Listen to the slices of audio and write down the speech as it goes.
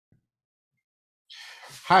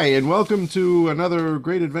Hi, and welcome to another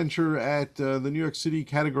great adventure at the New York City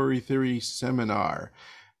Category Theory Seminar.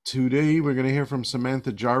 Today, we're going to hear from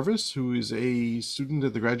Samantha Jarvis, who is a student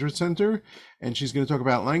at the Graduate Center, and she's going to talk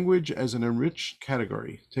about language as an enriched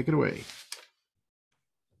category. Take it away.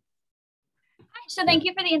 Hi, so thank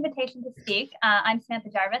you for the invitation to speak. I'm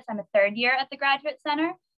Samantha Jarvis. I'm a third year at the Graduate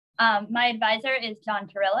Center. My advisor is John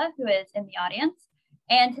Terilla, who is in the audience.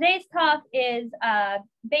 And today's talk is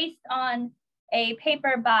based on a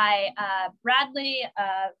paper by Bradley,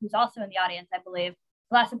 who's also in the audience, I believe,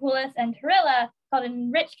 Vlassopoulos and Terilla, called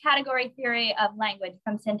Enriched Category Theory of Language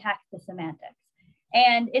from Syntax to Semantics.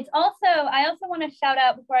 And it's also, I also want to shout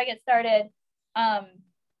out before I get started,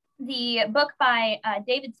 the book by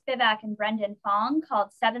David Spivak and Brendan Fong called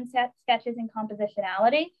Seven Sketches in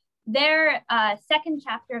Compositionality. Their second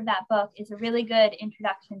chapter of that book is a really good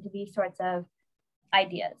introduction to these sorts of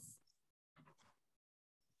ideas.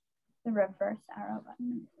 The reverse arrow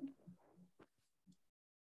button.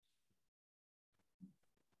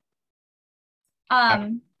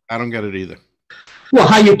 I don't get it either. Well,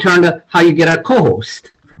 how you get a co-host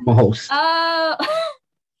from a host? Oh,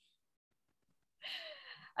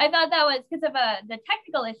 I thought that was because of the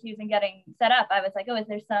technical issues in getting set up. I was like, oh, is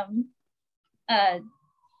there some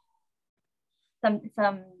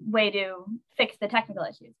way to fix the technical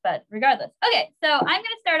issues? But regardless, okay. So I'm going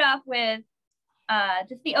to start off with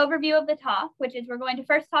just the overview of the talk, which is we're going to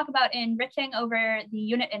first talk about enriching over the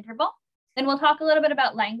unit interval. Then we'll talk a little bit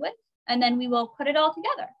about language, and then we will put it all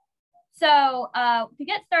together. So to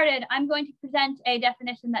get started, I'm going to present a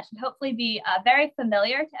definition that should hopefully be very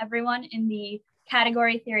familiar to everyone in the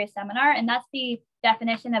category theory seminar, and that's the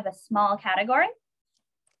definition of a small category.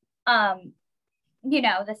 You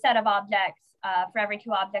know, the set of objects, for every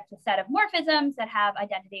two objects, a set of morphisms that have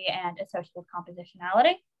identity and associative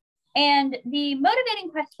compositionality. And the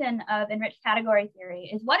motivating question of enriched category theory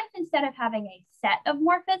is, what if instead of having a set of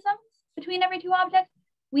morphisms between every two objects,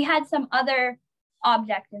 we had some other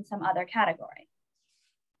object in some other category?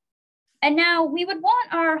 And now we would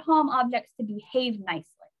want our home objects to behave nicely,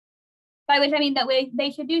 by which I mean that they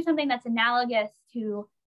should do something that's analogous to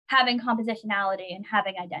having compositionality and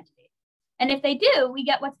having identity. And if they do, we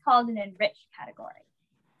get what's called an enriched category.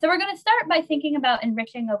 So we're going to start by thinking about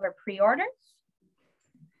enriching over preorders.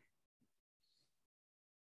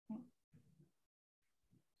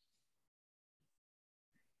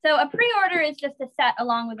 So a preorder is just a set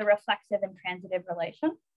along with a reflexive and transitive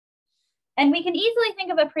relation. And we can easily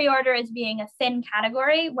think of a preorder as being a thin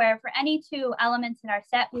category where for any two elements in our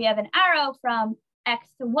set, we have an arrow from X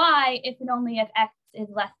to Y if and only if X is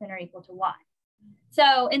less than or equal to Y.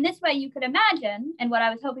 So in this way, you could imagine, and what I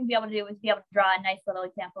was hoping to be able to do was be able to draw a nice little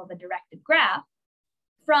example of a directed graph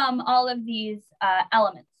from all of these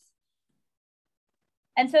elements.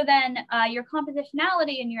 And so then your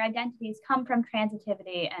compositionality and your identities come from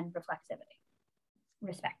transitivity and reflexivity,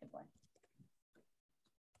 respectively.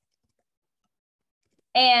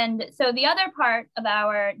 And so the other part of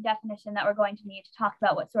our definition that we're going to need to talk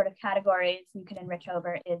about what sort of categories you can enrich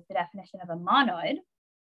over is the definition of a monoid,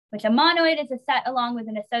 which a monoid is a set along with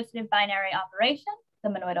an associative binary operation, the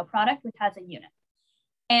monoidal product, which has a unit.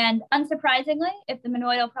 And unsurprisingly, if the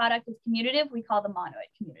monoidal product is commutative, we call the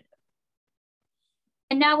monoid commutative.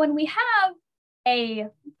 And now when we have a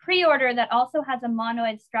preorder that also has a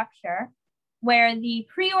monoid structure, where the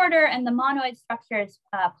preorder and the monoid structures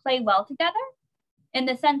play well together, in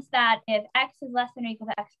the sense that if X is less than or equal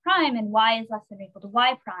to X prime and Y is less than or equal to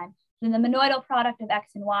Y prime, then the monoidal product of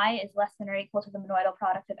X and Y is less than or equal to the monoidal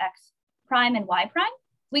product of X prime and Y prime.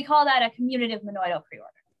 We call that a commutative monoidal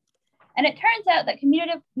preorder. And it turns out that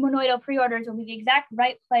commutative monoidal preorders will be the exact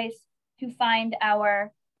right place to find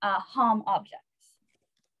our hom objects.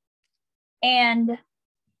 And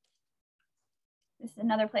this is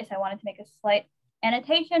another place I wanted to make a slight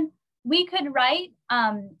annotation. We could write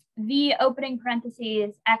V opening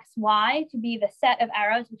parentheses XY to be the set of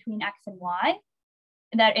arrows between X and Y,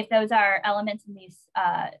 that if those are elements in these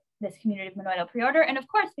this commutative monoidal preorder. And of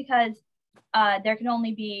course, because there can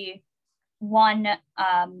only be one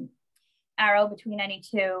arrow between any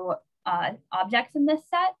two objects in this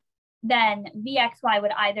set, then VXY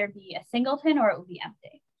would either be a singleton or it would be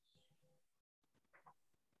empty.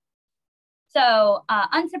 So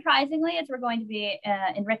unsurprisingly, as we're going to be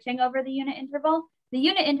enriching over the unit interval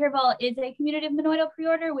is a commutative monoidal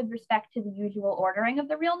preorder with respect to the usual ordering of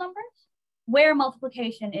the real numbers, where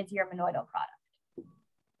multiplication is your monoidal product.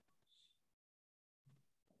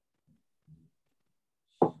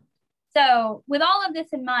 So with all of this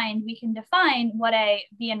in mind, we can define what a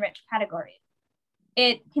V-enriched category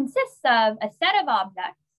is. It consists of a set of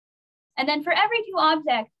objects, and then for every two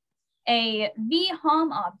objects, a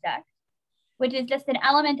V-HOM object, which is just an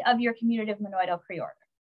element of your commutative monoidal preorder,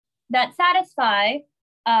 that satisfy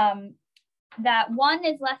that one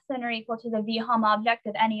is less than or equal to the V-HOM object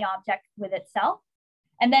of any object with itself,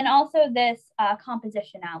 and then also this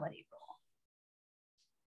compositionality rule.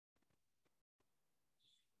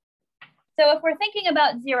 So if we're thinking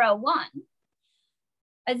about 0, 1,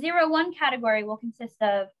 a 0, 1 category will consist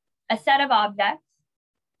of a set of objects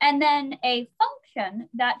and then a function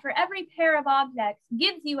that for every pair of objects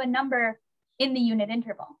gives you a number in the unit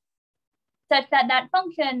interval, such that that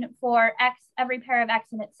function for x, every pair of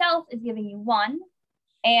x in itself is giving you 1,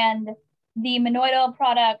 and the monoidal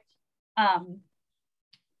product,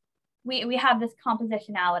 we have this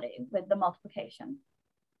compositionality with the multiplication.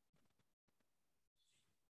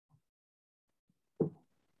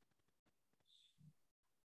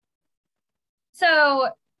 So,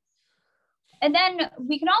 and then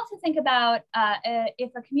we can also think about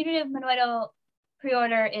if a commutative monoidal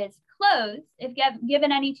preorder is closed, if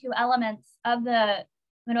given any two elements of the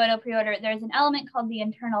monoidal preorder, there's an element called the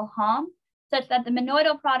internal HOM, such that the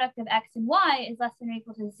monoidal product of x and y is less than or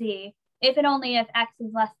equal to z, if and only if x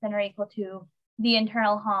is less than or equal to the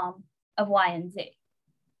internal HOM of y and z.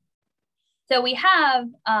 So we have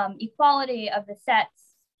equality of the sets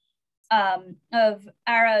of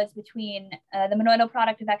arrows between the monoidal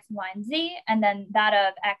product of x and y and z, and then that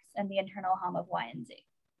of x and the internal HOM of y and z,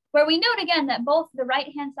 where we note again that both the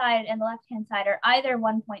right-hand side and the left-hand side are either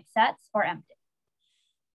one-point sets or empty.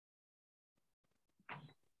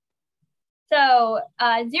 So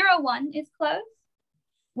 0, 1 is closed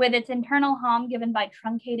with its internal HOM given by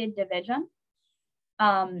truncated division,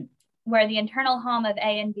 where the internal HOM of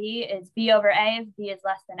a and b is b over a if b is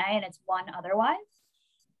less than a and it's 1 otherwise.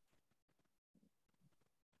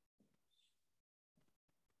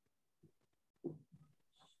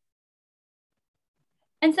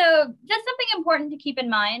 And so just something important to keep in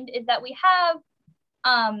mind is that we have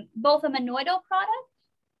both a monoidal product,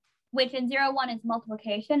 which in 0, 1 is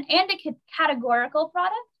multiplication, and a categorical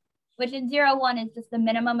product, which in 0, 1 is just the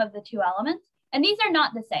minimum of the two elements. And these are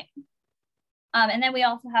not the same. And then we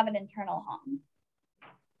also have an internal HOM.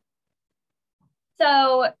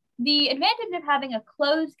 So the advantage of having a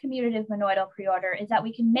closed commutative monoidal preorder is that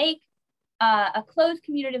we can make a closed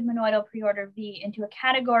commutative monoidal preorder V into a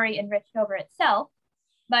category enriched over itself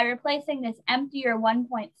by replacing this emptier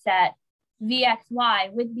one-point set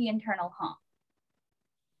Vxy with the internal HOM.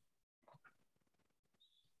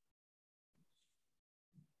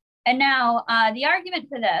 And now the argument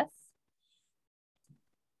for this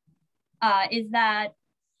is that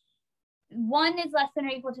 1 is less than or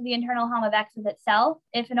equal to the internal HOM of x with itself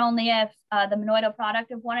if and only if the monoidal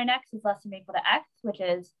product of 1 and x is less than or equal to x, which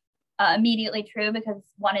is immediately true because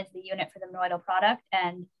 1 is the unit for the monoidal product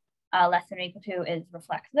and less than or equal to is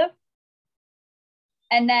reflexive.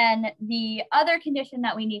 And then the other condition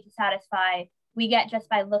that we need to satisfy, we get just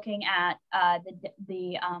by looking at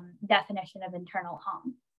the definition of internal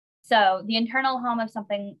HOM. So the internal HOM of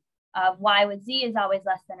something of y with z is always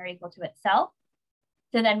less than or equal to itself.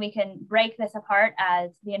 So then we can break this apart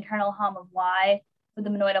as the internal HOM of y with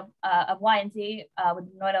the monoidal of y and z with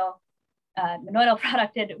the monoidal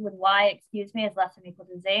producted with y, excuse me, is less than or equal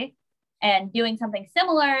to z. And doing something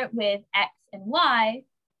similar with x and y,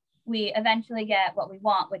 we eventually get what we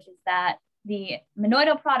want, which is that the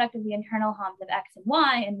monoidal product of the internal HOMs of x and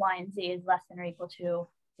y and z is less than or equal to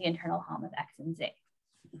the internal HOM of x and z.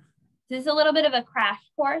 So this is a little bit of a crash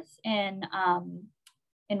course in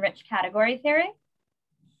enriched category theory.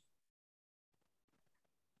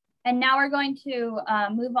 And now we're going to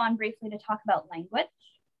move on briefly to talk about language.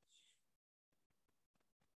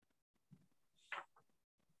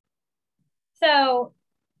 So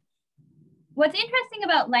what's interesting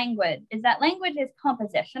about language is that language is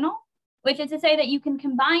compositional, which is to say that you can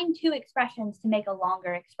combine two expressions to make a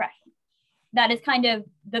longer expression. That is kind of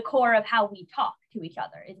the core of how we talk to each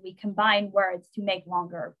other, is we combine words to make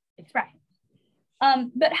longer expressions.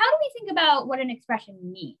 But how do we think about what an expression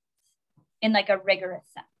means in like a rigorous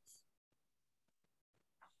sense?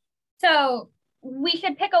 So we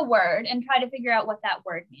should pick a word and try to figure out what that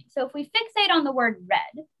word means. So if we fixate on the word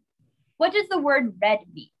red, what does the word red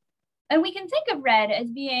mean? And we can think of red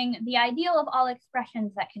as being the ideal of all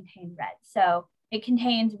expressions that contain red. So it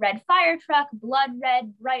contains red fire truck, blood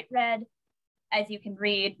red, bright red, as you can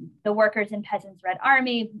read, the workers and peasants red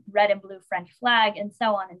army, red and blue French flag, and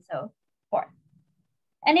so on and so forth.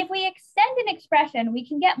 And if we extend an expression, we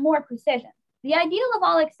can get more precision. The ideal of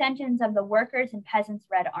all extensions of the workers and peasants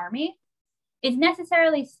red army is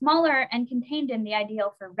necessarily smaller and contained in the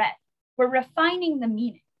ideal for red. We're refining the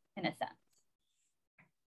meaning in a sense.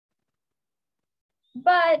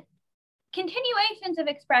 But continuations of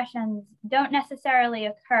expressions don't necessarily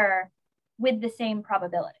occur with the same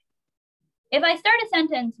probability. If I start a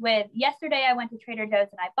sentence with, yesterday I went to Trader Joe's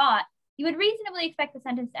and I bought, you would reasonably expect the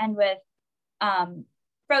sentence to end with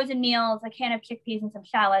frozen meals, a can of chickpeas and some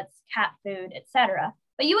shallots, cat food, etc.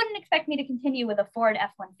 But you wouldn't expect me to continue with a Ford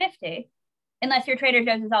F-150 unless your Trader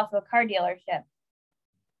Joe's is also a car dealership,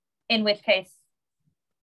 in which case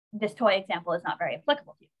this toy example is not very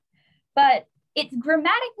applicable to you. But it's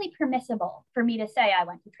grammatically permissible for me to say I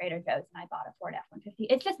went to Trader Joe's and I bought a Ford F-150.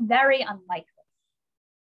 It's just very unlikely.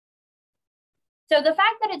 So the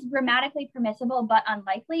fact that it's grammatically permissible but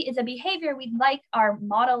unlikely is a behavior we'd like our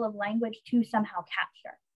model of language to somehow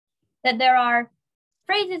capture. That there are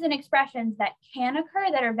phrases and expressions that can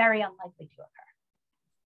occur that are very unlikely to occur.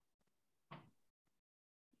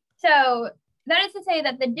 So that is to say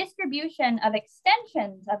that the distribution of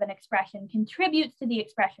extensions of an expression contributes to the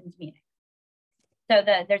expression's meaning. So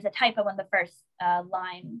there's a typo in the first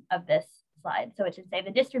line of this slide. So it should say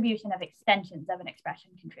the distribution of extensions of an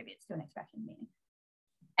expression contributes to an expression's meaning.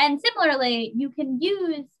 And similarly, you can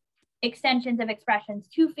use extensions of expressions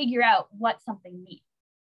to figure out what something means.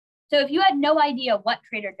 So if you had no idea what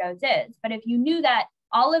Trader Joe's is, but if you knew that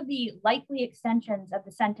all of the likely extensions of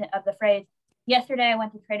the sentence of the phrase, yesterday I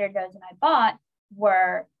went to Trader Joe's and I bought,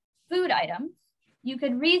 were food items, you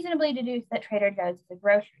could reasonably deduce that Trader Joe's is a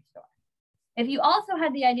grocery store. If you also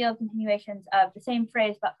had the idea of continuations of the same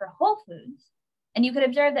phrase but for Whole Foods, and you could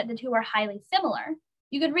observe that the two are highly similar,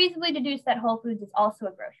 you could reasonably deduce that Whole Foods is also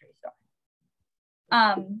a grocery store.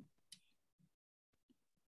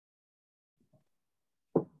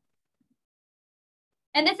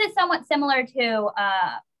 And this is somewhat similar to,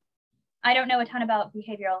 I don't know a ton about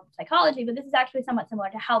behavioral psychology, but this is actually somewhat similar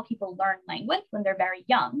to how people learn language when they're very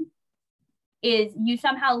young, is you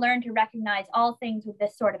somehow learn to recognize all things with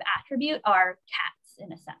this sort of attribute are cats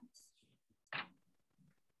in a sense.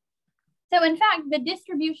 So in fact, the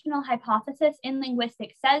distributional hypothesis in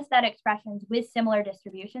linguistics says that expressions with similar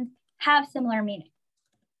distributions have similar meanings.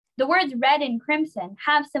 The words red and crimson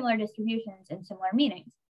have similar distributions and similar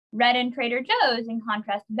meanings. Red and Trader Joe's, in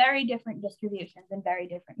contrast, very different distributions and very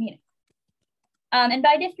different meanings. And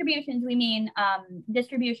by distributions, we mean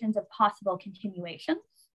distributions of possible continuations.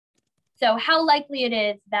 So how likely it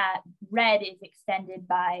is that red is extended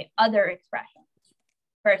by other expressions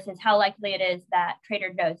versus how likely it is that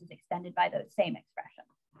Trader Joe's is extended by those same expressions.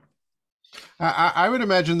 I would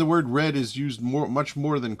imagine the word red is used much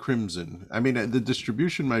more than crimson. I mean, the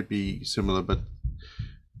distribution might be similar, but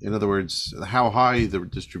in other words, how high the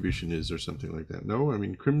distribution is or something like that. No, I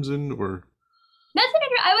mean, crimson or...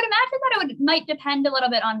 I would imagine that it might depend a little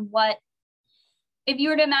bit on what, if you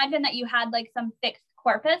were to imagine that you had like some fixed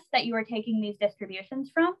corpus that you were taking these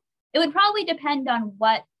distributions from, it would probably depend on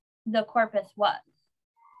what the corpus was.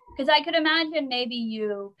 Because I could imagine maybe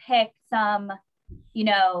you pick some, you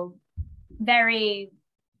know, very,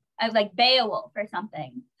 like Beowulf or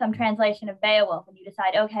something, some translation of Beowulf, and you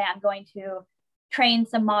decide, okay, I'm going to train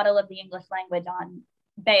some model of the English language on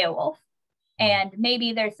Beowulf. And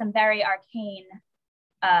maybe there's some very arcane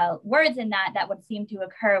words in that would seem to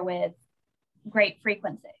occur with great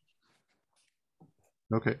frequency.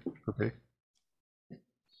 Okay.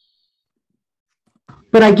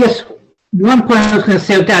 But I guess one point I was going to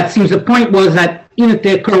say with that seems the point was that even if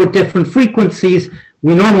they occur with different frequencies,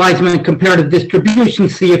 we normalize them in comparative distribution,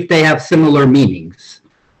 see if they have similar meanings.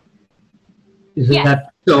 Isn't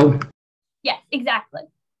that so? Yes, exactly.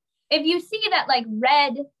 If you see that like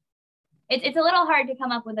red, it's a little hard to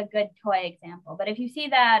come up with a good toy example, but if you see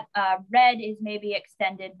that red is maybe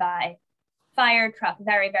extended by fire truck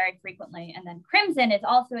very, very frequently, and then crimson is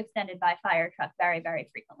also extended by fire truck very, very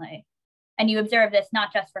frequently, and you observe this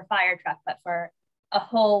not just for fire truck, but for a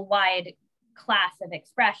whole wide class of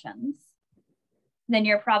expressions, then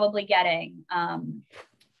you're probably getting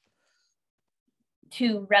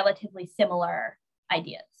two relatively similar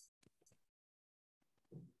ideas.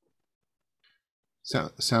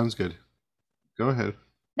 Sounds good. Go ahead.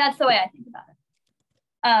 That's the way I think about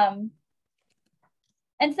it.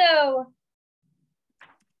 And so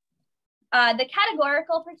the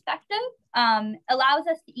categorical perspective allows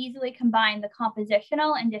us to easily combine the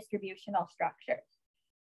compositional and distributional structures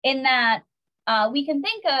in that we can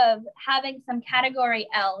think of having some category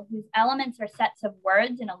L whose elements are sets of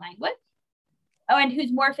words in a language, and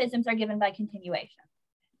whose morphisms are given by continuation.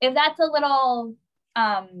 If that's a little,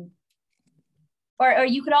 or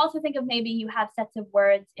you could also think of maybe you have sets of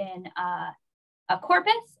words in a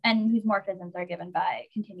corpus and whose morphisms are given by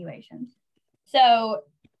continuations. So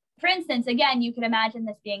for instance, again, you could imagine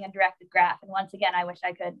this being a directed graph. And once again, I wish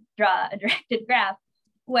I could draw a directed graph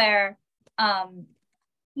where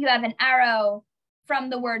you have an arrow from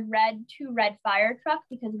the word red to red fire truck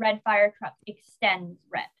because red fire truck extends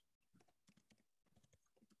red.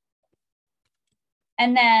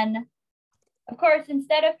 And then, of course,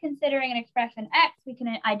 instead of considering an expression X, we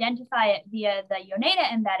can identify it via the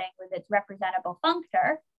Yoneda embedding with its representable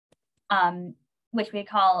functor, which we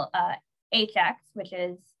call HX, which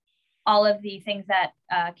is all of the things that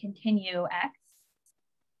continue X.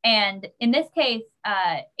 And in this case,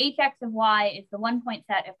 hx of y is the one-point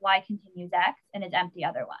set if y continues x and is empty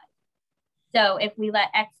otherwise. So if we let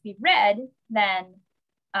x be red, then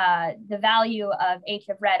the value of h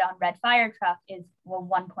of red on red fire truck is, well,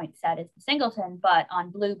 one-point set is the singleton, but on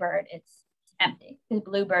bluebird, it's empty because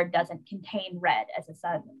bluebird doesn't contain red as a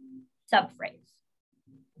subphrase.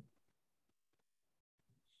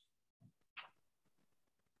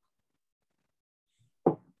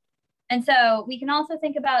 And so we can also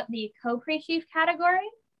think about the co-presheaf category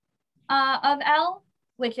of L,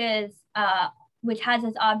 which has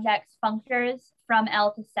as objects functors from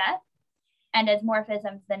L to set, and as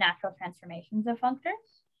morphisms, the natural transformations of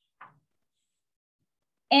functors.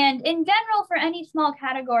 And in general, for any small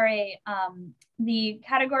category, the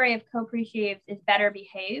category of co-presheaves is better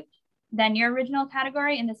behaved than your original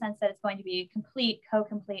category in the sense that it's going to be complete,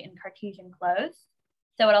 co-complete, and Cartesian closed.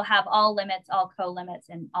 So it'll have all limits, all co-limits,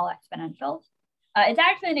 and all exponentials. It's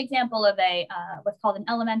actually an example of a what's called an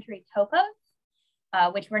elementary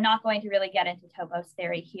topos, which we're not going to really get into topos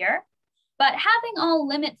theory here. But having all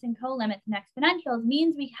limits and co-limits and exponentials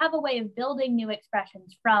means we have a way of building new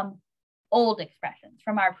expressions from old expressions,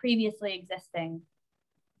 from our previously existing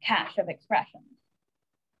cache of expressions.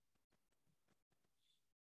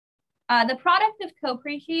 The product of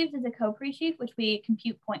co-presheaves is a co-presheaf, which we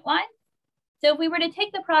compute pointwise. So if we were to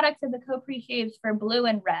take the products of the co-presheaves for blue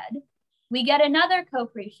and red, we get another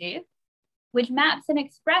co-presheaf, which maps an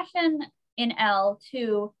expression in L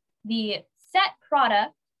to the set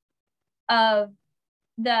product of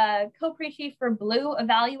the co-presheaf for blue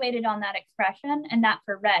evaluated on that expression and that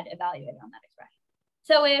for red evaluated on that expression.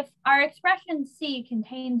 So if our expression C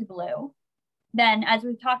contains blue, then as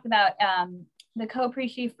we've talked about, the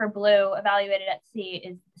co-presheaf for blue evaluated at C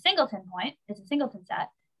is a singleton point, it's a singleton set.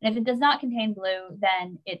 And if it does not contain blue,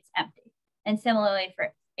 then it's empty. And similarly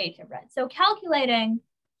for H of red. So calculating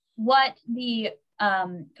what the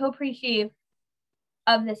co-presheaf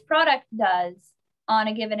of this product does on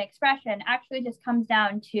a given expression actually just comes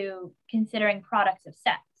down to considering products of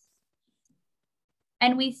sets.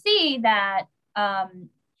 And we see that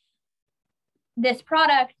this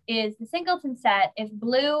product is the singleton set if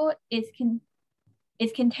blue is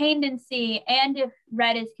contained in C and if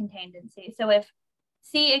red is contained in C. So if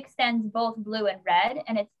C extends both blue and red,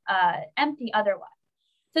 and it's empty otherwise.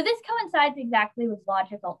 So this coincides exactly with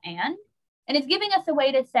logical and it's giving us a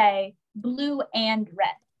way to say blue and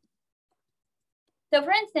red. So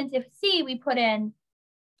for instance, if C, we put in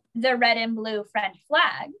the red and blue French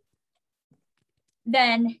flag,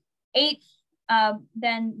 then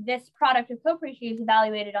then this product of co-presheaves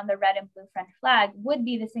evaluated on the red and blue French flag would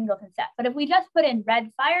be the singleton set. But if we just put in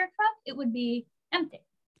red fire truck, it would be empty.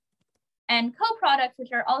 And co-products,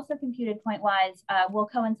 which are also computed pointwise, will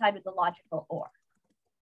coincide with the logical or.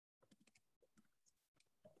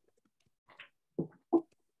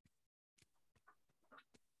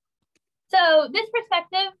 So this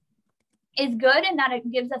perspective is good in that it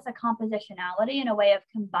gives us a compositionality and a way of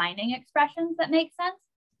combining expressions that make sense,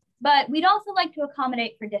 but we'd also like to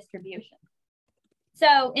accommodate for distribution.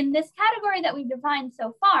 So in this category that we've defined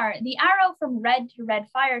so far, the arrow from red to red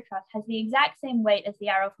fire truck has the exact same weight as the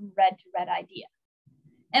arrow from red to red idea.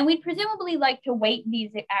 And we'd presumably like to weight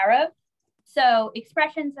these arrows. So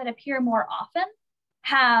expressions that appear more often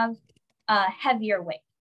have a heavier weight.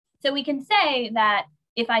 So we can say that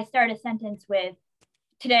if I start a sentence with,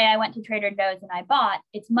 today I went to Trader Joe's and I bought,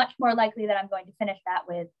 it's much more likely that I'm going to finish that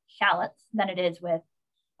with shallots than it is with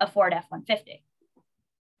a Ford F-150.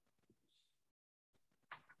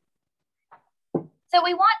 So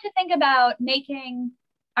we want to think about making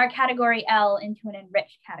our category L into an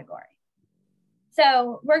enriched category.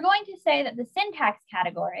 So we're going to say that the syntax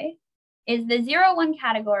category is the 0-1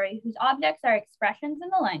 category whose objects are expressions in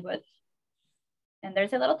the language, and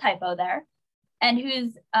there's a little typo there, and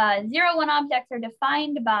whose 0-1 objects are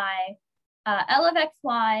defined by L of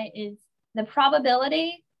xy is the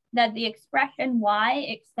probability that the expression y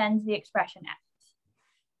extends the expression x.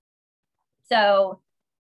 So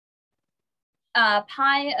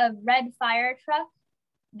pi of red fire truck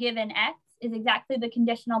given x is exactly the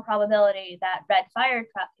conditional probability that red fire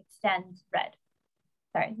truck extends red.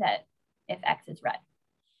 Sorry, that if x is red.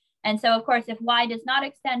 And so of course, if y does not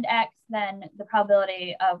extend x, then the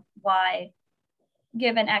probability of y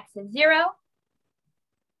given x is 0.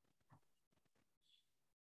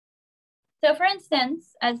 So for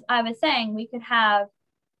instance, as I was saying, we could have,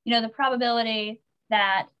 the probability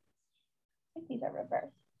that, I think these are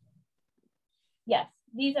reversed. Yes,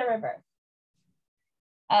 these are reversed.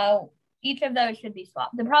 Each of those should be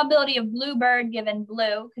swapped. The probability of blue bird given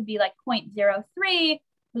blue could be like 0.03.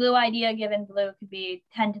 Blue idea given blue could be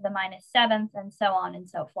 10 to the minus 7th, and so on and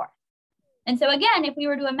so forth. And so again, if we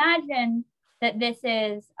were to imagine that this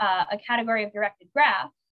is a category of directed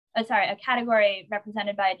graph, a category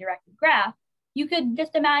represented by a directed graph, you could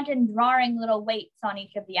just imagine drawing little weights on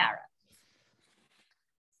each of the arrows.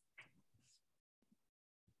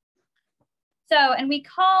 So, and we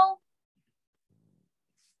call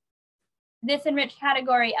this enriched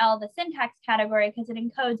category L the syntax category because it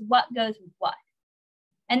encodes what goes with what.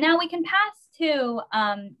 And now we can pass to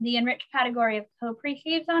the enriched category of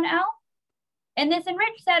co-presheaves on L. In this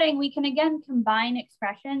enriched setting, we can again combine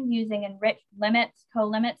expressions using enriched limits,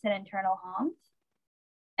 co-limits, and internal HOMs.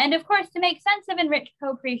 And of course, to make sense of enriched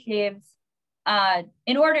co-presheaves,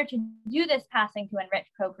 in order to do this passing to enriched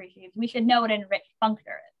co-presheaves, we should know what an enriched functor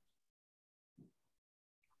is.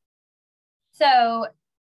 So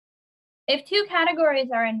if two categories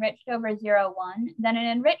are enriched over 0, 1, then an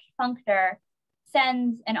enriched functor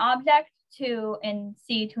sends an object in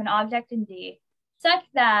C to an object in D, such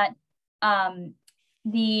that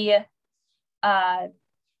the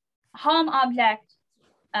HOM object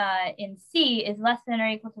in C is less than or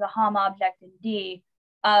equal to the HOM object in D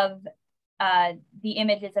of the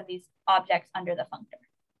images of these objects under the functor.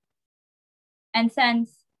 And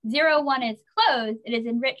since 0, 1 is closed, it is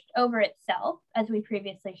enriched over itself, as we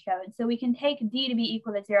previously showed. So we can take D to be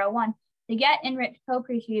equal to 0, 1 to get enriched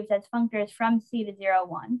co-presheaves as functors from C to 0,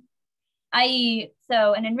 1, i.e.,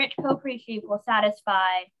 so an enriched co-presheave will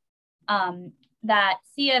satisfy that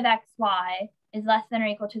C of xy is less than or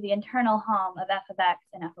equal to the internal HOM of f of x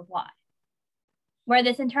and f of y, where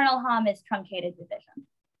this internal HOM is truncated division.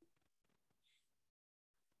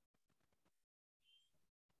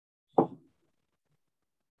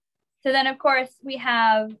 So then, of course, we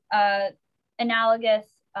have analogous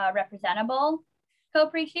representable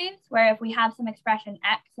co-presheaves, where if we have some expression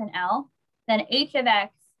x in L, then h of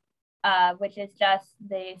x, which is just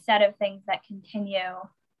the set of things that continue,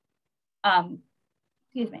 and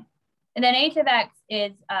then h of x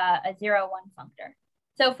is a 0, 1 functor.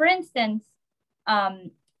 So for instance,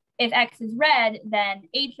 if x is red, then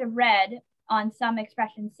h of red on some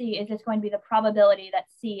expression C is just going to be the probability that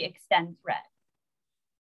C extends red.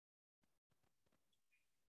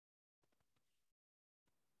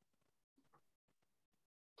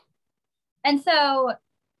 And so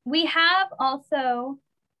we have also,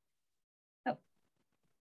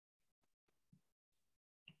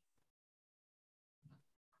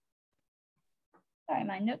 sorry,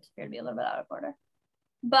 my notes appear to be a little bit out of order.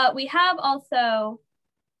 But we have also,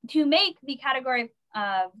 to make the category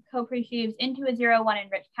of co-presheaves into a 0, 1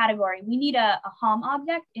 enriched category, we need a HOM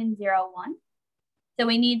object in 0, 1. So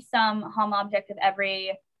we need some HOM object of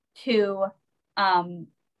every 2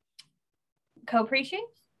 co-presheaves.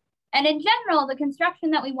 And in general, the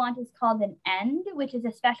construction that we want is called an end, which is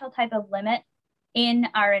a special type of limit in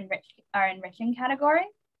our enriching category.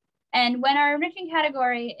 And when our enriching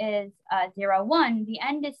category is 0, 1, the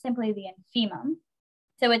end is simply the infimum.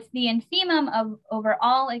 So it's the infimum of over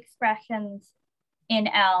all expressions in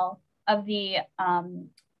L of the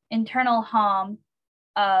internal HOM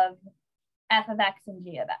of f of x and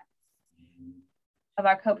g of x, of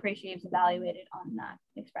our co-presheaves evaluated on that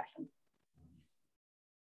expression.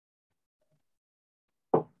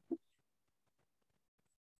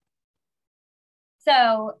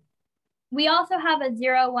 So we also have a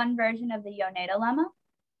 0, 1 version of the Yoneda lemma,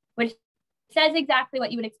 which says exactly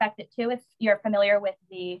what you would expect it to if you're familiar with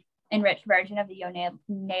the enriched version of the Yoneda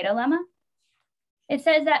lemma. It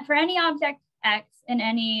says that for any object x in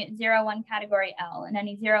any 0, 1 category L and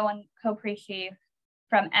any 0, 1 co-presheave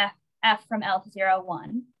from f from L to 0,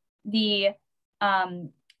 1, the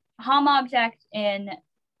HOM object in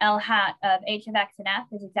L hat of h of x and f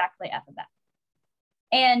is exactly f of x.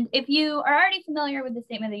 And if you are already familiar with the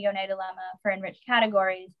statement of the Yoneda lemma for enriched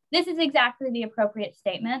categories, this is exactly the appropriate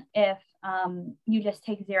statement if you just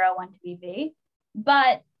take 0, 1 to be V.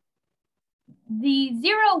 But the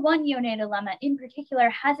 0, 1 Yoneda lemma in particular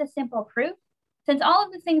has a simple proof, since all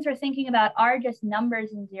of the things we're thinking about are just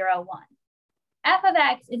numbers in 0, 1. F of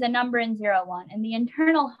x is a number in 0, 1, and the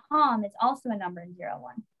internal HOM is also a number in 0,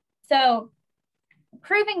 1. So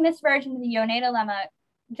proving this version of the Yoneda lemma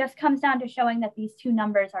just comes down to showing that these two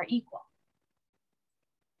numbers are equal.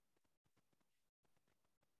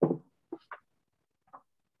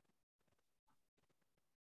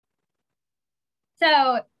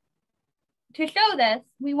 So to show this,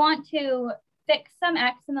 we want to fix some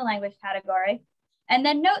x in the language category, and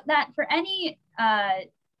then note that for any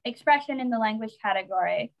expression in the language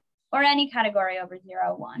category, or any category over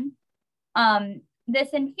 0, 1, this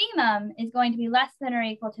infimum is going to be less than or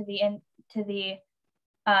equal to the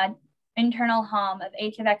internal hom of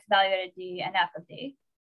h of x evaluated d and f of d.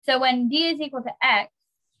 So when d is equal to x,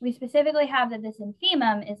 we specifically have that this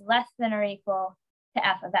infimum is less than or equal to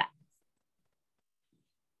f of x.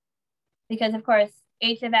 Because of course,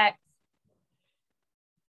 h of x,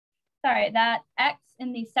 sorry, that x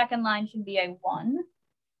in the second line should be a 1.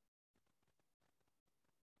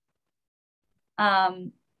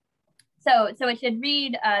 So it should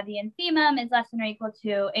read the infimum is less than or equal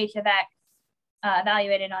to h of x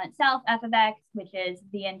evaluated on itself, f of x, which is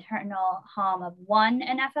the internal hom of 1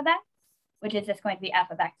 and f of x, which is just going to be f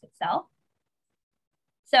of x itself.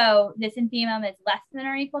 So this infimum is less than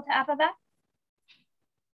or equal to f of x.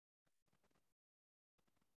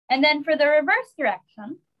 And then for the reverse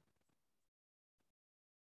direction,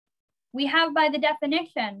 we have by the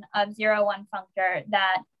definition of 0, 1 functor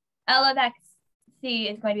that L of x c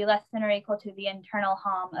is going to be less than or equal to the internal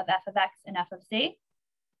hom of f of x and f of c.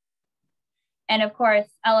 And of course,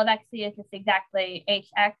 L of xc is just exactly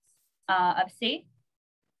hx of c.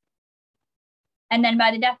 And then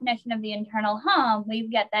by the definition of the internal hom, we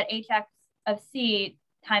get that hx of c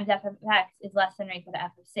times f of x is less than or equal to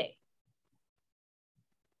f of c.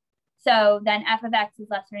 So then f of x is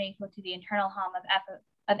less than or equal to the internal hom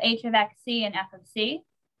of h of xc and f of c.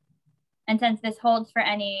 And since this holds for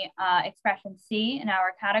any expression c in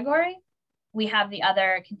our category, we have the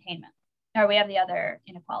other containment, or we have the other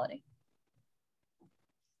inequality.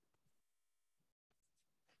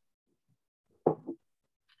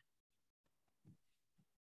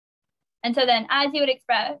 And so then as you would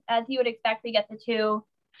expect, we get the two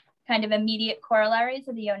kind of immediate corollaries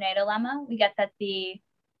of the Yoneda lemma. We get that the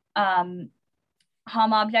hom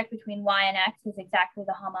object between y and x is exactly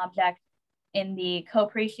the hom object in the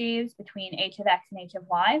co-presheaves between h of x and h of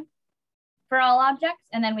y for all objects.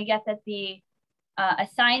 And then we get that the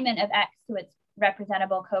assignment of x to its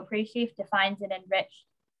representable co-presheaf defines an enriched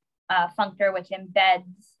functor which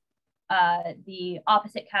embeds the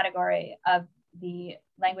opposite category of the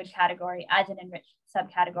language category as an enriched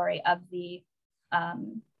subcategory of the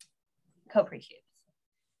co-presheaves.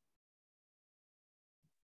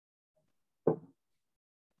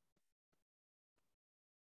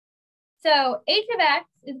 So h of x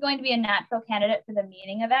is going to be a natural candidate for the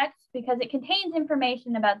meaning of x because it contains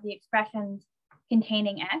information about the expressions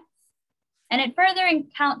containing x, and it further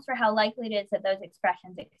accounts for how likely it is that those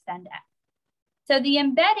expressions extend x. So the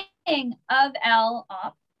embedding of L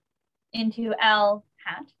op into L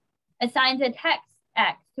hat assigns a text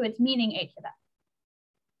x to its meaning h of x,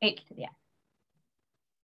 h to the x.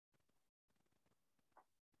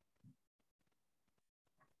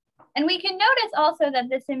 And we can notice also that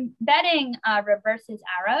this embedding reverses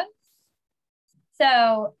arrows.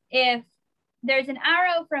 So if there's an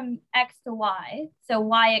arrow from x to y, so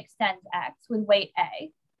y extends x with weight a.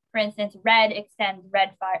 For instance, red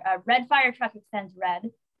fire truck extends red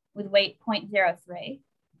with weight 0.03.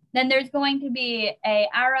 Then there's going to be an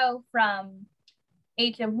arrow from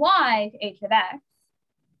h of y to h of x,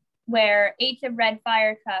 where h of red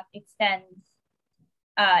fire truck extends.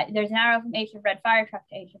 There's an arrow from h of red fire truck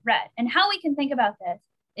to h of red. And how we can think about this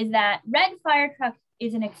is that red fire truck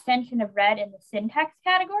is an extension of red in the syntax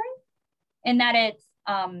category, in that it's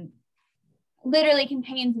literally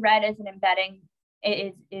contains red as an embedding,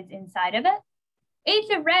 is inside of it.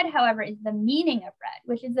 H of red, however, is the meaning of red,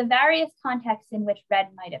 which is the various contexts in which red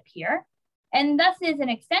might appear, and thus is an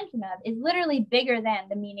extension of, is literally bigger than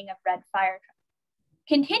the meaning of red fire truck.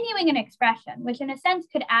 Continuing an expression, which in a sense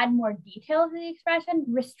could add more detail to the expression,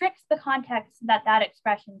 restricts the context that that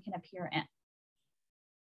expression can appear in.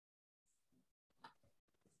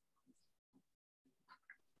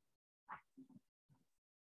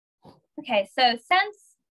 Okay, so since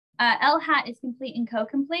L hat is complete and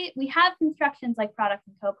co-complete, we have constructions like product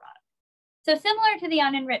and co-product. So similar to the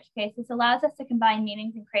unenriched case, this allows us to combine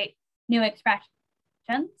meanings and create new expressions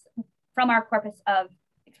from our corpus of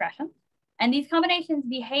expressions. And these combinations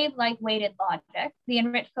behave like weighted logic. The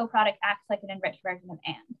enriched co-product acts like an enriched version of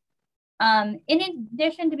and. In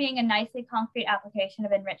addition to being a nicely concrete application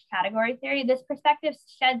of enriched category theory, this perspective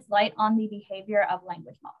sheds light on the behavior of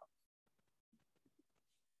language models.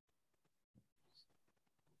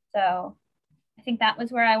 So I think that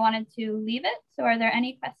was where I wanted to leave it. So are there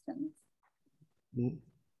any questions?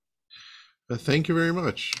 Thank you very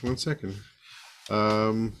much. One second.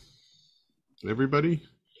 Everybody,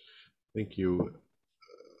 thank you.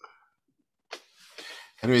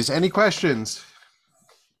 Anyways, any questions?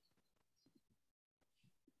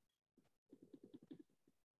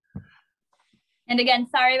 And again,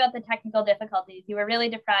 sorry about the technical difficulties. You were really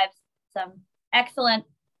deprived some excellent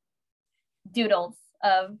doodles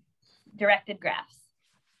of directed graphs.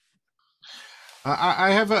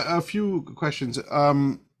 I have a few questions.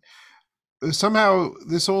 Somehow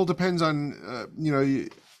this all depends on,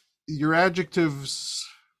 your adjectives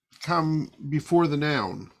come before the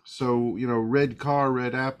noun. So, red car,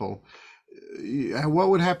 red apple. What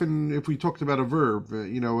would happen if we talked about a verb,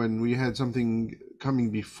 and we had something coming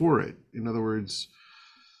before it? In other words,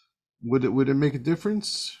 would it make a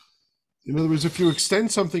difference? In other words, if you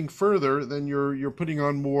extend something further, then you're putting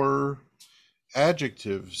on more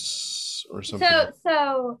adjectives or something.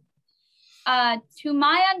 So, to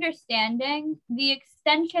my understanding, the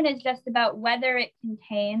extension is just about whether it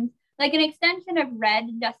contains, like an extension of red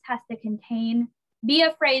just has to be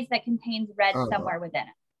a phrase that contains red somewhere within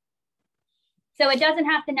it. So it doesn't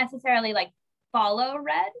have to necessarily like follow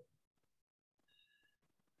red.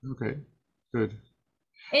 Okay, good.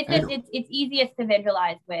 It's easiest to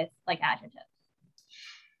visualize with like adjectives.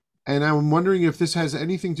 And I'm wondering if this has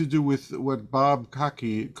anything to do with what Bob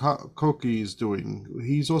Koki is doing.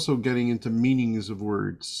 He's also getting into meanings of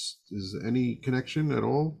words. Is any connection at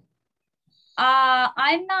all?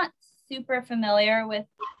 I'm not super familiar with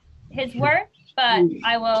his work, but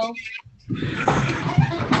I will be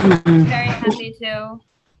very happy to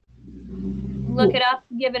look it up,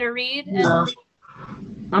 give it a read, and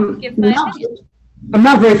give my opinion. I'm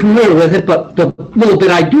not very familiar with it, but the little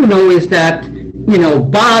bit I do know is that,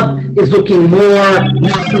 Bob is looking more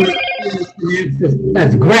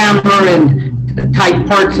as grammar and type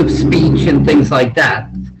parts of speech and things like that.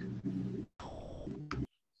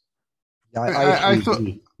 Yeah, I thought.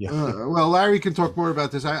 Well, Larry can talk more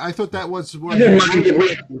about this. I thought that was what.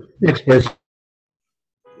 Next person.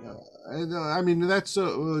 I mean, that's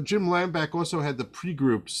Jim Lambeck also had the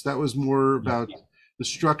pre-groups. That was more about the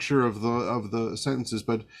structure of the sentences,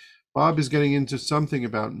 but Bob is getting into something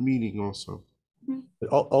about meaning also.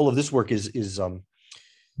 All of this work is in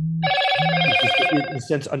a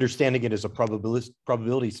sense understanding it as a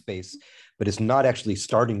probability space, but it's not actually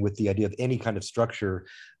starting with the idea of any kind of structure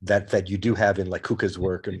that you do have in like Kuka's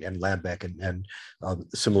work and Lambeck and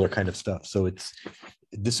similar kind of stuff. So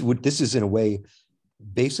this is in a way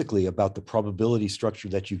basically about the probability structure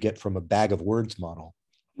that you get from a bag of words model,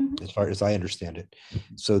 as far as I understand it.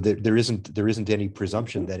 So there isn't any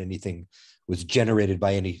presumption that anything was generated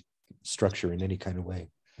by any structure in any kind of way.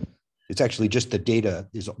 It's actually just the data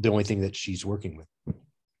is the only thing that she's working with.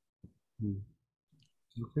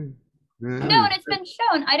 Okay. No, and it's been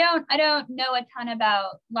shown. I don't know a ton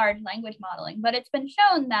about large language modeling, but it's been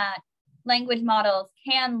shown that language models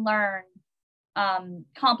can learn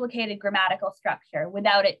complicated grammatical structure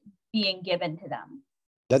without it being given to them.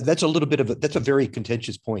 That's a little bit that's a very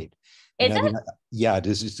contentious point. Is it? Yeah, it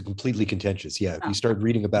is. It's completely contentious. Yeah, if you start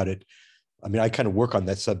reading about it, I mean, I kind of work on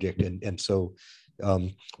that subject, and so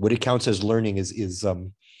what it counts as learning is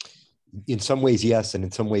in some ways yes, and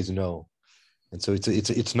in some ways no, and so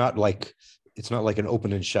it's not like an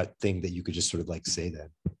open and shut thing that you could just sort of like say that.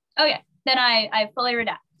 Oh yeah, then I fully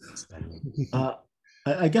redact.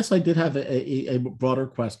 I guess I did have a broader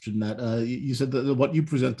question that you said that what you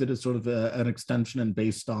presented is sort of an extension and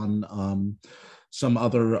based on some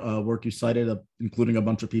other work you cited, including a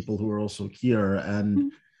bunch of people who are also here.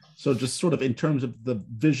 And so just sort of in terms of the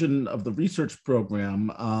vision of the research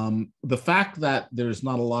program, the fact that there's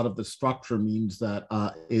not a lot of the structure means that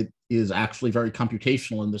it is actually very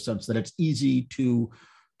computational in the sense that it's easy to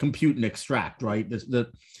compute and extract, right?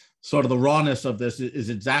 The sort of the rawness of this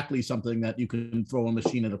is exactly something that you can throw a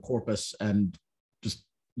machine at a corpus and just,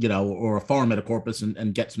 or a farm at a corpus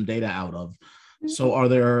and get some data out of. So are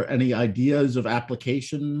there any ideas of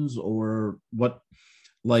applications or what,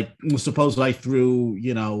 like, suppose I threw,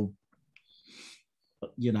 I don't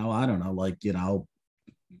know, like,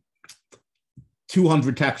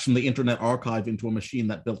 200 texts from the Internet Archive into a machine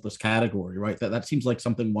that built this category, right? That seems like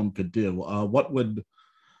something one could do. What would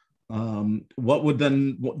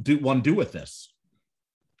then one do with this?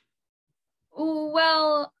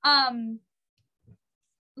 Well,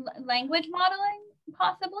 language modeling,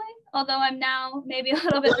 possibly, although I'm now maybe a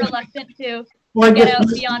little bit reluctant to get out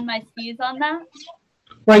beyond my skis on that.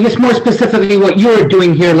 Well, I guess more specifically what you're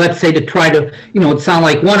doing here, let's say to try to, it sound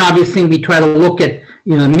like one obvious thing, we try to look at,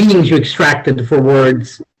 the meanings you extracted for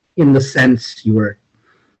words in the sense you were.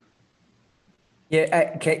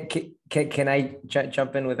 Yeah, can I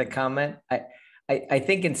jump in with a comment? I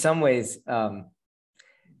think in some ways,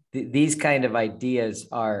 these kind of ideas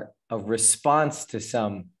are a response to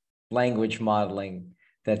some language modeling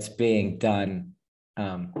that's being done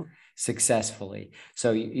successfully.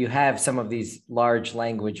 So you have some of these large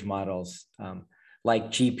language models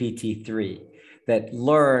like GPT-3 that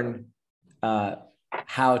learn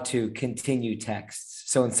how to continue texts.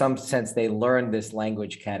 So in some sense, they learn this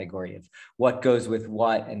language category of what goes with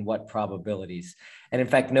what and what probabilities. And in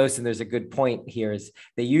fact, Nosen, there's a good point here is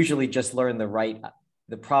they usually just learn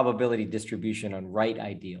the probability distribution on right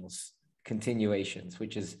ideals, continuations,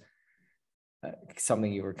 which is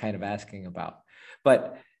something you were kind of asking about.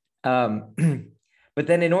 But then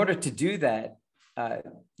in order to do that,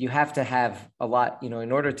 you have to have a lot,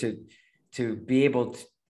 in order to be able to,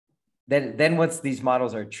 then once these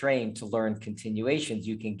models are trained to learn continuations,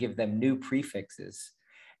 you can give them new prefixes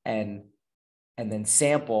and then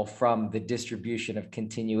sample from the distribution of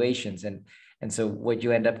continuations. And so what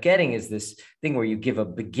you end up getting is this thing where you give a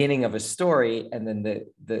beginning of a story and then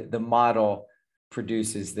the model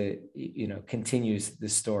produces continues the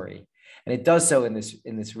story. And it does so in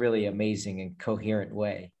this really amazing and coherent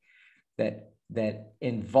way that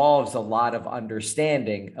involves a lot of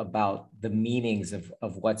understanding about the meanings of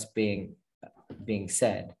what's being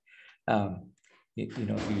said.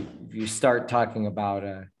 If you start talking about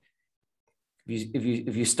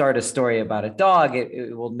if you start a story about a dog,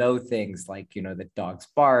 it will know things like that dogs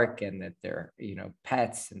bark and that they're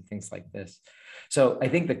pets and things like this. So I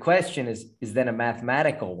think the question is then a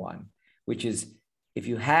mathematical one, which is if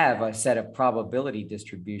you have a set of probability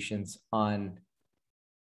distributions on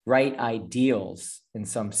right ideals in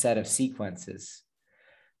some set of sequences,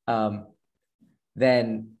 then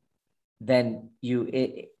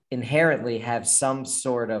you inherently have some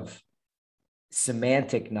sort of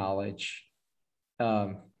semantic knowledge.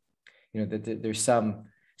 That there's some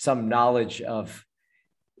knowledge of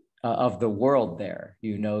the world there.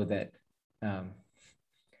 That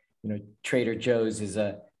Trader Joe's is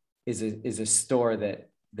a store that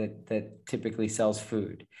typically sells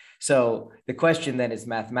food. So the question then is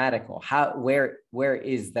mathematical. Where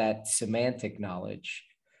is that semantic knowledge?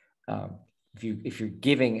 If you're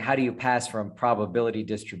giving, how do you pass from probability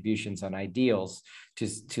distributions on ideals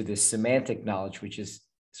to this semantic knowledge, which is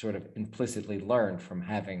sort of implicitly learned from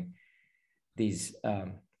having these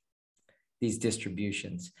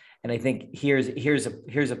distributions? And I think here's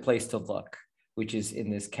a place to look, which is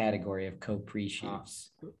in this category of co-presheaves.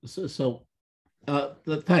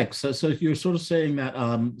 Thanks. So you're sort of saying that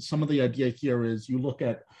some of the idea here is you look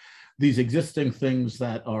at these existing things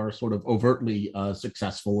that are sort of overtly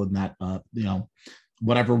successful in that,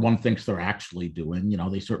 whatever one thinks they're actually doing,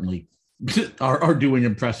 they certainly are doing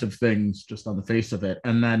impressive things just on the face of it.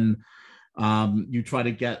 And then you try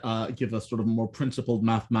to give a sort of more principled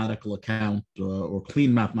mathematical account or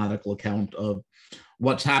clean mathematical account of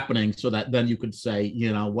what's happening, so that then you could say,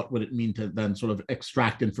 what would it mean to then sort of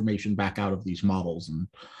extract information back out of these models,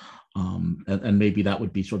 and maybe that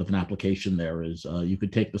would be sort of an application there. Is you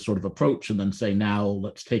could take the sort of approach and then say, now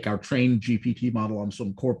let's take our trained GPT model on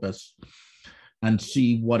some corpus and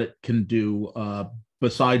see what it can do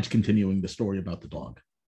besides continuing the story about the dog.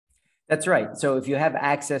 That's right. So if you have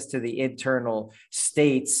access to the internal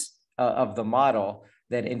states of the model,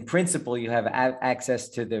 then in principle, you have access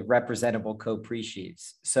to the representable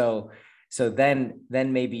co-presheaves. So then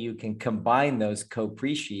maybe you can combine those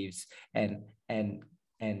co-presheaves and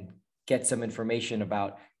get some information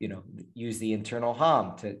about, use the internal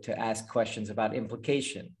HOM to ask questions about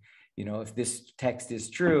implication. If this text is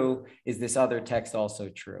true, is this other text also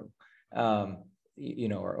true? Or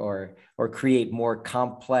create more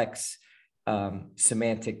complex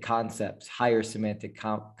semantic concepts, higher semantic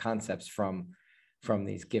concepts from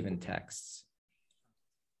these given texts.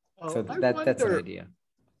 So that's an idea.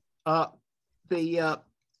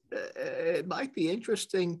 It might be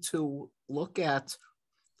interesting to look at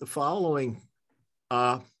the following.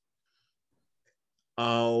 Let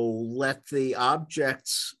the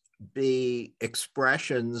objects be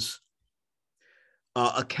expressions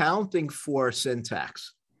accounting for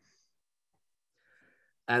syntax.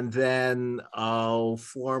 And then I'll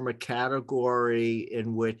form a category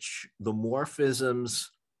in which the morphisms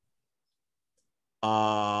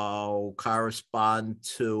correspond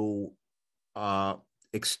to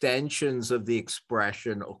extensions of the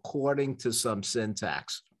expression according to some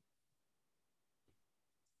syntax.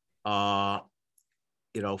 For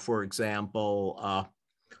example,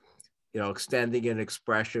 extending an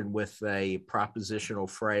expression with a propositional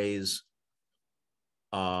phrase,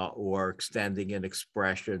 or extending an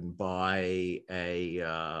expression by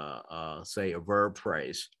say a verb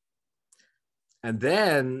phrase. And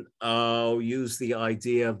then use the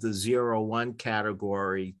idea of the 0-1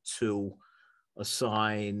 category to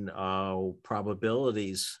assign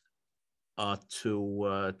probabilities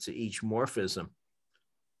to each morphism,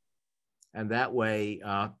 and that way,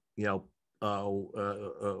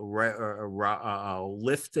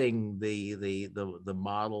 lifting the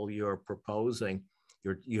model you're proposing,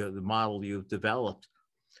 the model you've developed,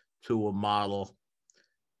 to a model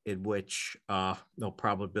in which no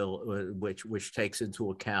probability, which takes into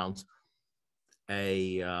account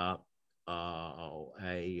a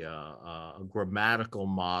grammatical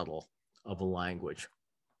model of a language.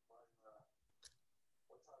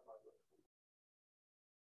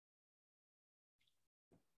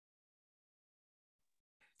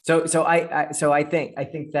 So I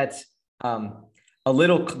think that's a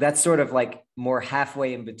little, that's sort of like more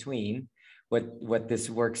halfway in between what this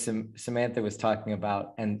work Samantha was talking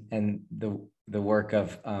about and the work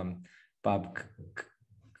of Bob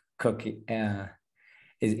Cook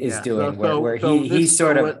is doing, where he's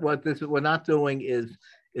sort of what this we're not doing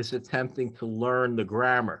is attempting to learn the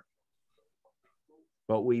grammar,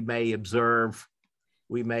 but we may observe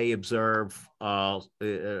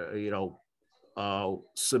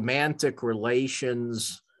semantic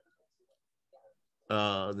relations,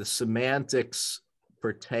 the semantics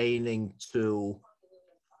pertaining to,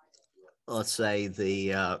 let's say,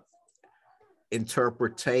 the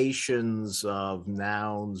interpretations of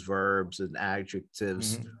nouns, verbs, and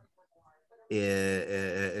adjectives,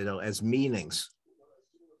 as meanings,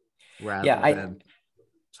 rather than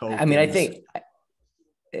tokens. I mean, I think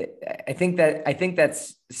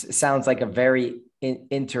that sounds like a very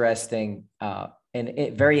interesting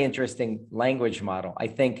and very interesting language model. I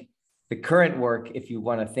think the current work, if you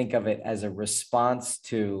want to think of it as a response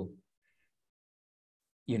to,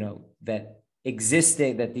 that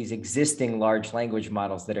these existing large language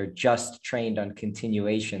models that are just trained on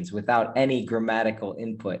continuations without any grammatical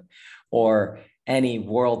input or any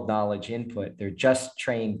world knowledge input, they're just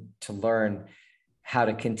trained to learn how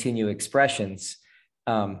to continue expressions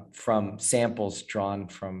from samples drawn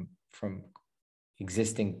from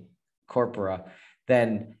existing corpora,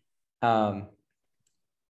 then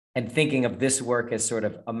and thinking of this work as sort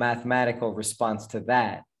of a mathematical response to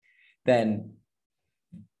that, then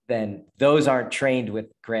those aren't trained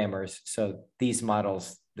with grammars. So these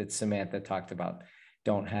models that Samantha talked about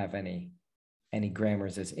don't have any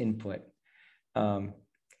grammars as input. And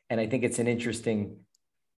I think it's an interesting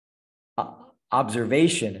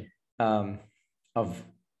observation of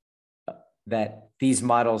that these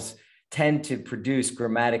models tend to produce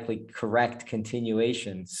grammatically correct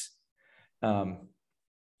continuations, or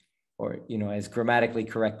as grammatically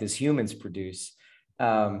correct as humans produce,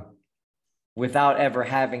 without ever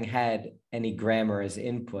having had any grammar as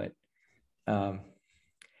input. And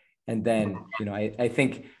then, I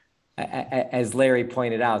think, as Larry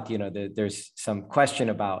pointed out, there's some question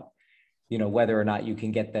about, whether or not you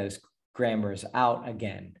can get those grammars out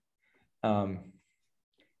again.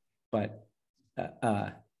 But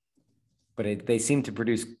they seem to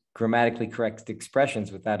produce grammatically correct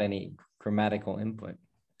expressions without any grammatical input. I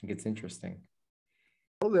think it's interesting.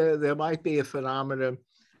 Well, there might be a phenomenon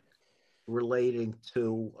relating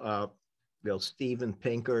to Steven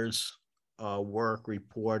Pinker's work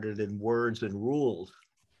reported in Words and Rules,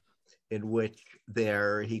 in which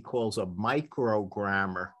he calls a micro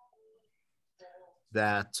grammar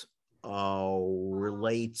that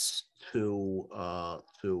relates to a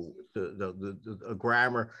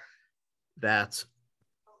grammar that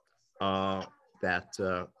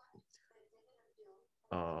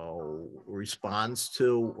responds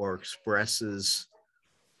to or expresses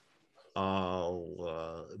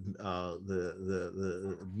the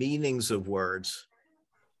meanings of words,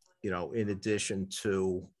 in addition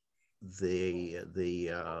to the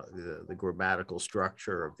grammatical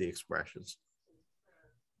structure of the expressions.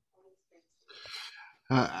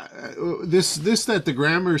 That the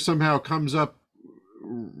grammar somehow comes up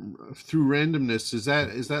through randomness, is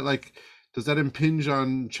that like, does that impinge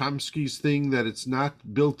on Chomsky's thing that it's not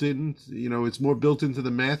built in, it's more built into the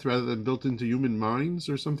math rather than built into human minds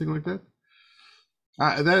or something like that?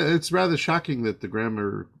 It's rather shocking that the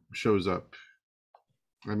grammar shows up.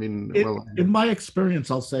 I mean, in my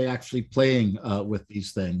experience, I'll say actually playing with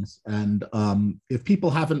these things, and if people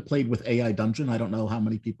haven't played with AI Dungeon, I don't know how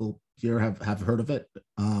many people here have heard of it.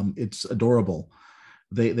 It's adorable.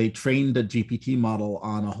 They trained a GPT model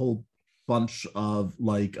on a whole bunch of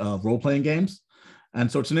role-playing games,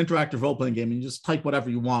 and so it's an interactive role-playing game, and you just type whatever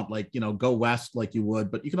you want, go west like you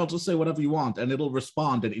would, but you can also say whatever you want and it'll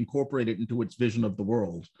respond and incorporate it into its vision of the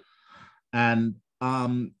world. And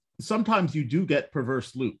sometimes you do get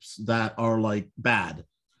perverse loops that are bad,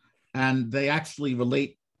 and they actually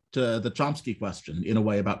relate to the Chomsky question in a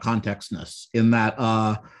way about contextness, in that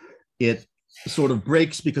sort of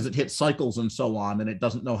breaks because it hits cycles and so on, and it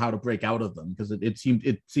doesn't know how to break out of them because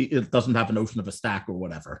it doesn't have a notion of a stack or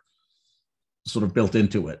whatever sort of built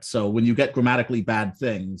into it. So when you get grammatically bad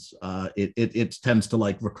things, it tends to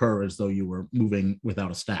like recur as though you were moving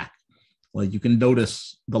without a stack. Like you can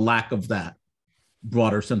notice the lack of that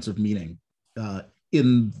broader sense of meaning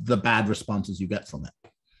in the bad responses you get from it.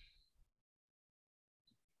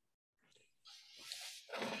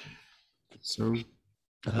 So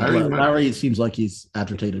Larry, it seems like he's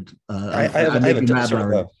agitated. I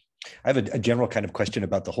have a general kind of question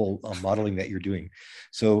about the whole modeling that you're doing.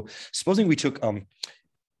 So supposing we took,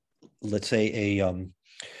 let's say a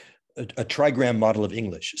trigram model of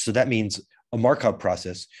English. So that means a Markov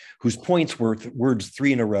process whose points were words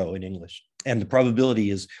 3 in a row in English. And the probability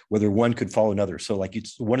is whether one could follow another. So like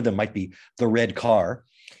one of them might be the red car,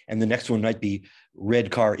 and the next one might be red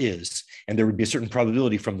car is, and there would be a certain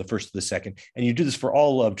probability from the first to the second. And you do this for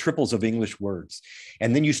all triples of English words.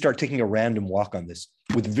 And then you start taking a random walk on this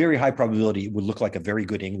with very high probability, it would look like a very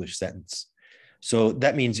good English sentence. So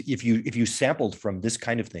that means if you sampled from this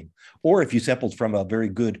kind of thing, or if you sampled from a very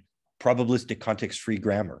good probabilistic context-free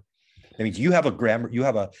grammar, that means you have a grammar, you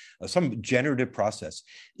have some generative process.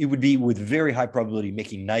 It would be with very high probability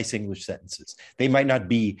making nice English sentences. They might not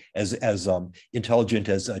be as intelligent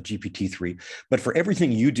as GPT-3, but for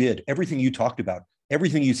everything you did, everything you talked about,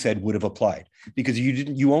 everything you said would have applied because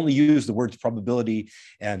you only use the words probability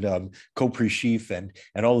and co-pre-sheaf and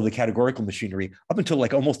all of the categorical machinery up until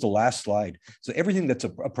like almost the last slide. So everything that's a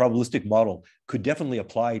probabilistic model could definitely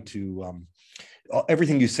apply to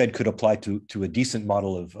everything you said could apply to a decent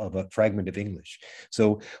model of a fragment of English.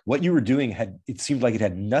 So what you were doing it seemed like it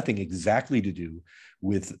had nothing exactly to do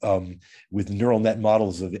with neural net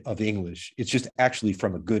models of English. It's just actually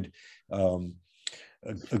from a good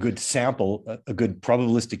sample, a good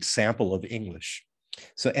probabilistic sample of English.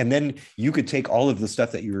 So, and then you could take all of the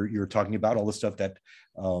stuff that you're talking about, all the stuff that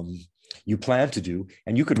you plan to do,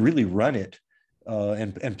 and you could really run it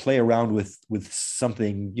and play around with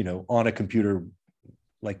something, on a computer,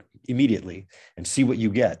 like immediately, and see what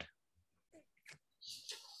you get.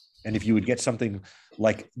 And if you would get something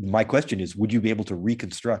like, my question is, would you be able to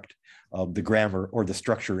reconstruct the grammar or the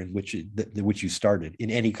structure in which you started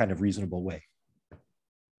in any kind of reasonable way?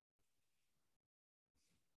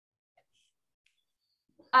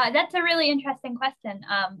 That's a really interesting question.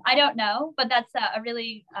 I don't know, but that's a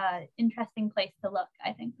really interesting place to look,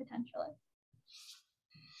 I think, potentially.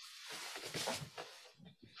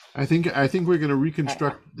 I think we're going to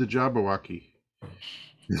reconstruct the Jabberwocky,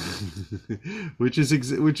 which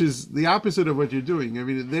is the opposite of what you're doing. I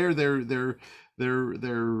mean,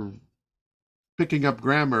 they're picking up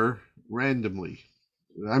grammar randomly.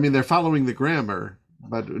 I mean, they're following the grammar,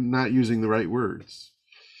 but not using the right words.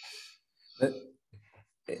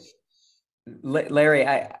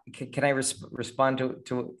 Larry, can I respond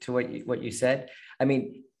to what you said? I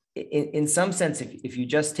mean, in some sense, if you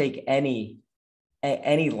just take any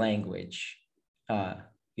language,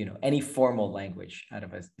 any formal language out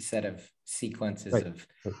of a set of sequences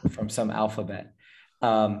from some alphabet,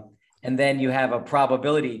 and then you have a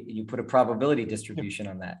probability, you put a probability distribution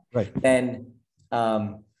on that,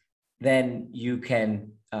 then you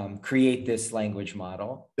can create this language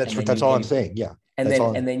model. That's all I'm saying. Yeah.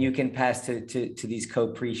 And then you can pass to these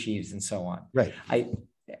co-pre-sheaves and so on. Right.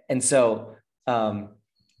 So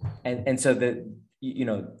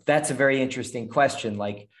that's a very interesting question.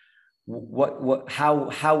 Like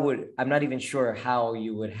how would, I'm not even sure how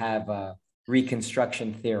you would have a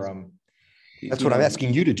reconstruction theorem. That's what I'm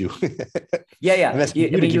asking you to do. Yeah. I'm asking you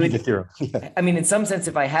to give me the theorem. Yeah. I mean, in some sense,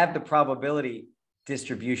 if I have the probability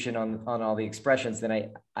distribution on all the expressions, then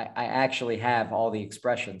I actually have all the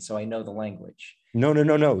expressions, so I know the language.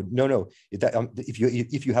 No.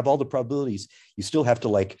 If you have all the probabilities, you still have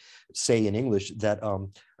to say in English that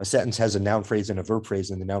a sentence has a noun phrase and a verb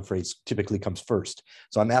phrase, and the noun phrase typically comes first.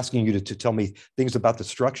 So I'm asking you to tell me things about the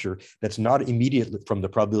structure that's not immediately from the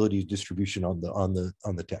probability distribution on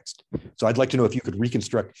the text. So I'd like to know if you could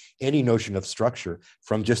reconstruct any notion of structure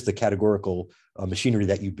from just the categorical machinery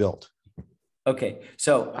that you built. Okay,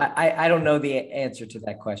 so I don't know the answer to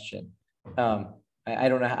that question. I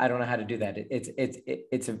don't know how to do that.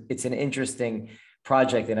 It's an interesting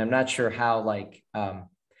project, and I'm not sure how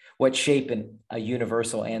what shape a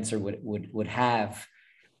universal answer would have.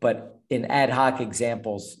 But in ad hoc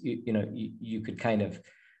examples, you could kind of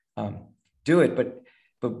do it. But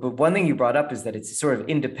one thing you brought up is that it's sort of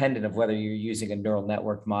independent of whether you're using a neural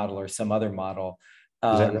network model or some other model.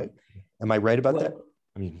 Is that right? Am I right about that?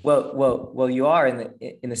 I mean, well, you are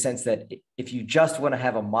in the sense that if you just want to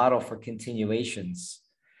have a model for continuations,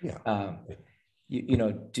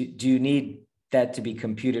 do you need that to be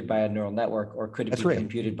computed by a neural network, or could it be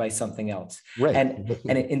computed by something else? Right.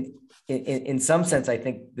 And in some sense, I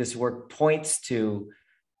think this work points to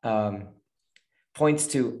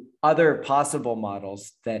other possible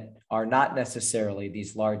models that are not necessarily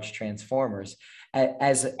these large transformers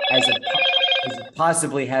as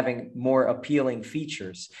possibly having more appealing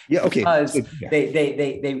features. Yeah. Okay. Because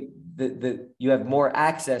you have more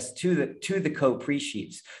access to the code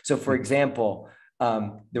pre-sheets. So, for example,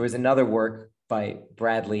 there was another work by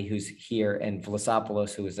Bradley, who's here, and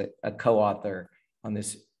Vlassopoulos, who was a co-author on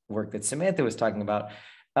this work that Samantha was talking about.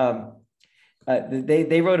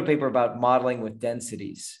 They wrote a paper about modeling with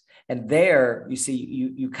densities. And there you see,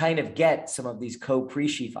 you kind of get some of these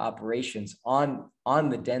co-presheaf operations on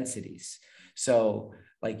the densities. So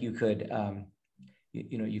like you could,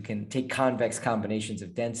 you can take convex combinations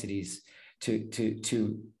of densities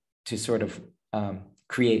to sort of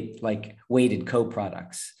create like weighted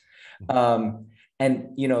co-products. And,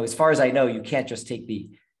 as far as I know, you can't just take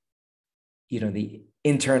the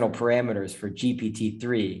internal parameters for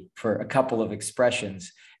GPT-3 for a couple of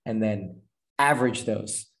expressions and then average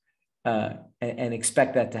those and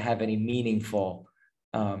expect that to have any meaningful,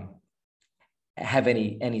 have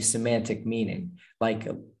any semantic meaning like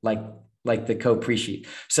the co-presheaf.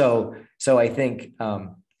 So I think I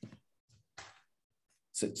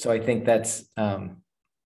think that's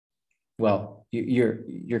well,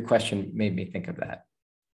 your question made me think of that.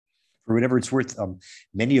 For whatever it's worth,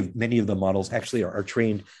 many of the models actually are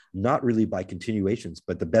trained not really by continuations,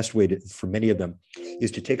 but the best way for many of them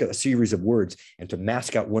is to take a series of words and to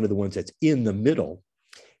mask out one of the ones that's in the middle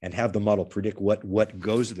and have the model predict what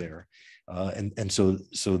goes there. And so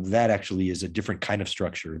that actually is a different kind of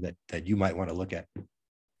structure that you might want to look at.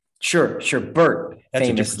 Sure. BERT, that's famously.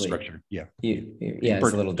 A different structure. Yeah. Yeah, BERT,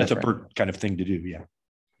 it's a little that's different. a BERT kind of thing to do. Yeah.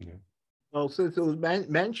 Well, since it was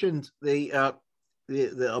mentioned the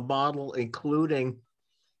model including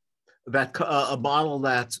that a model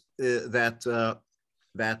that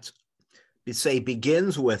say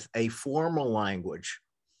begins with a formal language,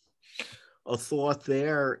 a thought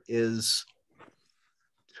there is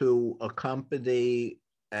to accompany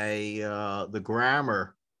the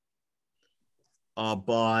grammar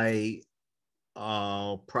by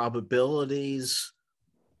probabilities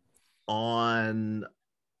on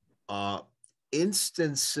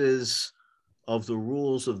instances of the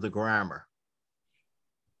rules of the grammar.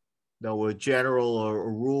 Now, a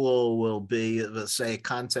rule will be, let's say, a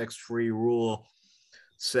context-free rule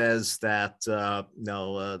says that a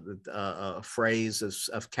phrase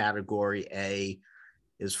of category A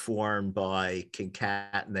is formed by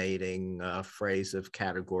concatenating a phrase of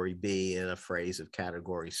category B and a phrase of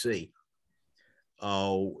category C.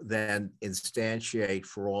 Then instantiate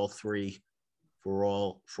for all three, for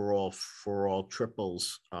all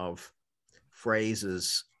triples of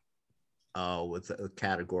phrases with a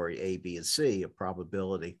category A, B, and C, a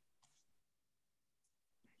probability.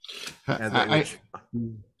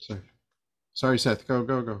 Sorry, Seth.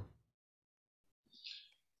 Go.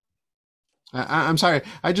 I'm sorry.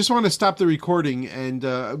 I just want to stop the recording, and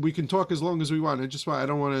we can talk as long as we want. I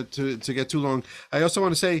don't want it to get too long. I also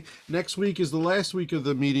want to say next week is the last week of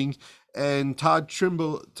the meeting, and Todd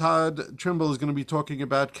Trimble is going to be talking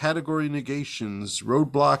about category negations,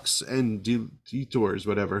 roadblocks, and detours,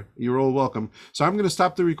 whatever. You're all welcome. So I'm going to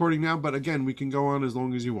stop the recording now, but again, we can go on as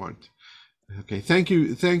long as you want. Okay. Thank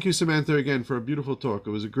you, Samantha, again for a beautiful talk.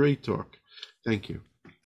 It was a great talk. Thank you.